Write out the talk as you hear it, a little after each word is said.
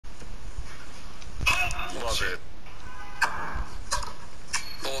Love it.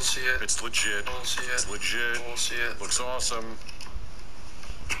 Bullshit. It's legit. Bullshit. It's legit. Bullshit. Looks awesome.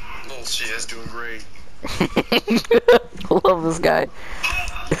 Bullshit. It's doing great. Love this guy.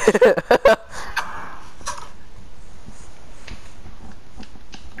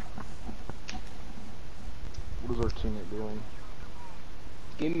 What is our teammate doing?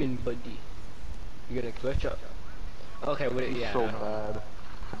 Gaming buddy. You're gonna clutch up. Okay, what? He's Yeah. so bad.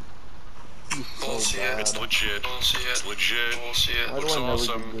 He's so Bullshit. bad. It's legit. Bullshit. It's legit. Bullshit. Why do Looks I never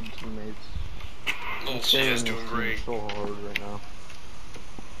awesome. get good teammates? Bullshit. It's This doing team great. is so hard right now.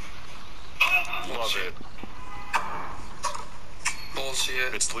 Love it.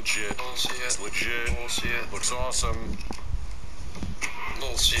 Bullshit. It's legit. Bullshit. It's legit. Bullshit. Looks awesome.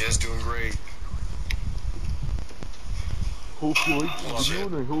 Bullshit. It's doing great. Hope you liked the Love video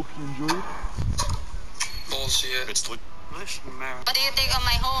it. and I hope you enjoyed it. Bullshit. It's legit. Listen, man. What do you think of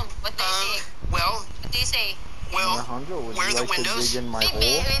my home? What do you think? Well, What do you say? Alejandro, would where you are the like windows? to dig in my Big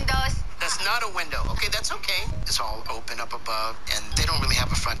hole? windows. that's not a window. Okay, that's okay. It's all open up above, and they don't really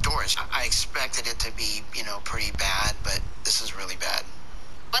have a front door. I expected it to be, pretty bad, but this is really bad.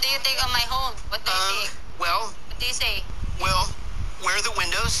 What do you think of my home? What do you think? Well, What do you say? where are the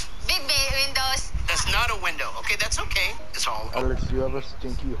windows? Big windows. That's not a window. Okay, that's okay. It's all open. Alex, do you have a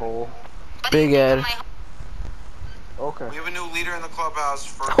stinky hole? What do you Big think Ed. of my home? Okay. We have a new leader in the clubhouse.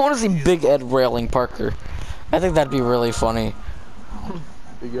 For I want to see Big Ed railing Parker. I think that'd be really funny.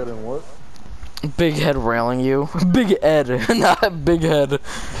 Big Ed and what? Big Head railing you. Big Ed, not Big Head. Have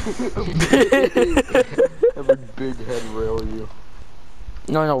a big head rail you.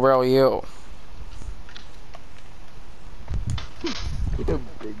 No, rail you. Yeah,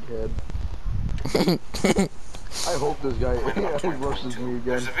 big head. I hope this guy rushes me again.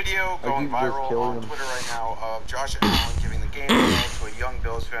 There's a video I going think just viral kill on him. Twitter right now of Josh Allen giving the game ball to a young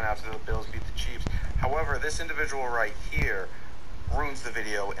Bills fan after the Bills beat the Chiefs. However, this individual right here ruins the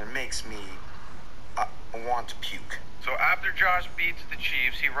video and makes me want to puke. So after Josh beats the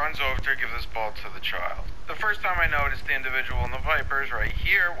Chiefs, he runs over to give this ball to the child. The first time I noticed the individual in the Vipers right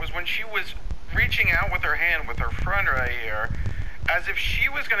here was when she was reaching out with her hand with her friend right here, as if she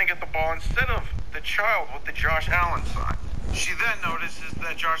was going to get the ball instead of the child with the Josh Allen sign. She then notices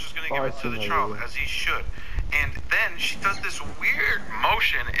that Josh is going to give it to the child, as he should. And then she does this weird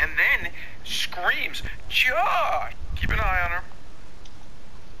motion and then screams, "Josh!" Keep an eye on her.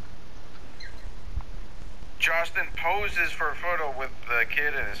 Josh then poses for a photo with the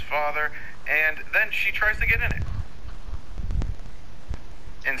kid and his father, and then she tries to get in it.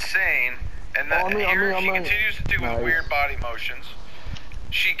 Insane. And then here she continues to do with weird body motions.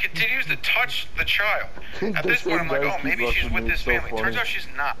 She continues to touch the child. At this point, I'm like, oh, maybe she's with this family. Turns out she's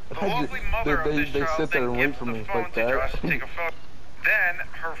not. The lovely mother of this child then gives the phone to Josh to take a photo. Then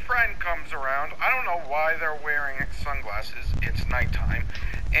her friend comes around. I don't know why they're wearing sunglasses. It's nighttime.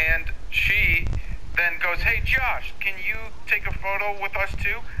 And she then goes, "Hey, Josh, can you take a photo with us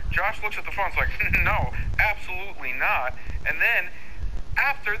too?" Josh looks at the phone. It's like, no, absolutely not. And then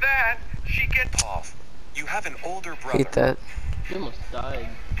after that, she gets off. You have an older brother. Hate that. He almost died.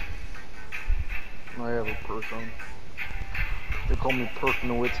 I have a perk on. They call me Perk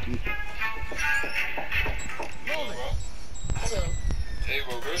Nowitzki. Hey,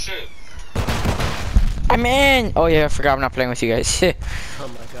 well, good shit. I'm in! Oh yeah, I forgot I'm not playing with you guys. Oh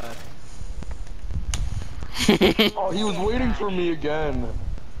my god. Oh, he was waiting for me again.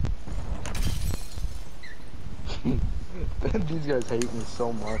 These guys hate me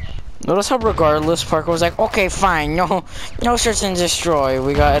so much. Notice how regardless Parker was like, okay, fine, no search and destroy.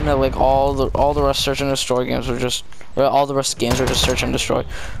 We got into like all the rest search and destroy games were just, all the rest games were just search and destroy.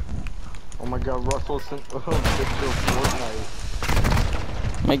 Oh my god, Russell sent Fortnite.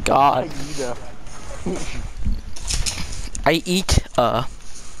 My god. I eat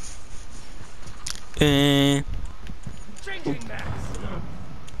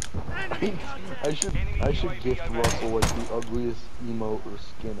I should gift Russell like the ugliest emote or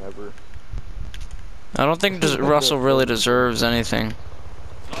skin ever. I don't think Russell really deserves anything.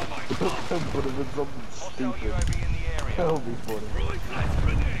 But if it's something stupid, that'll be funny.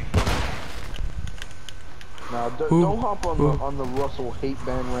 Nah, don't hop on the Russell hate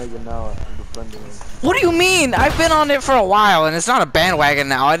bandwagon now after defending him. What do you mean? I've been on it for a while and it's not a bandwagon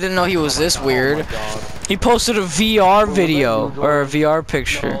now. I didn't know he was this weird. He posted a VR video or a VR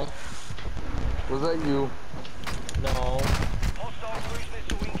picture. No. Was that you? No.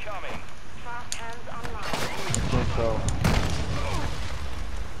 Can't tell.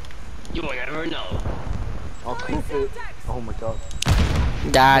 You will never know. I'll clip it. Oh my god.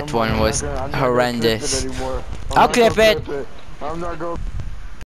 That one was I'm not gonna horrendous. clip it anymore. I'll clip it. I'm not going.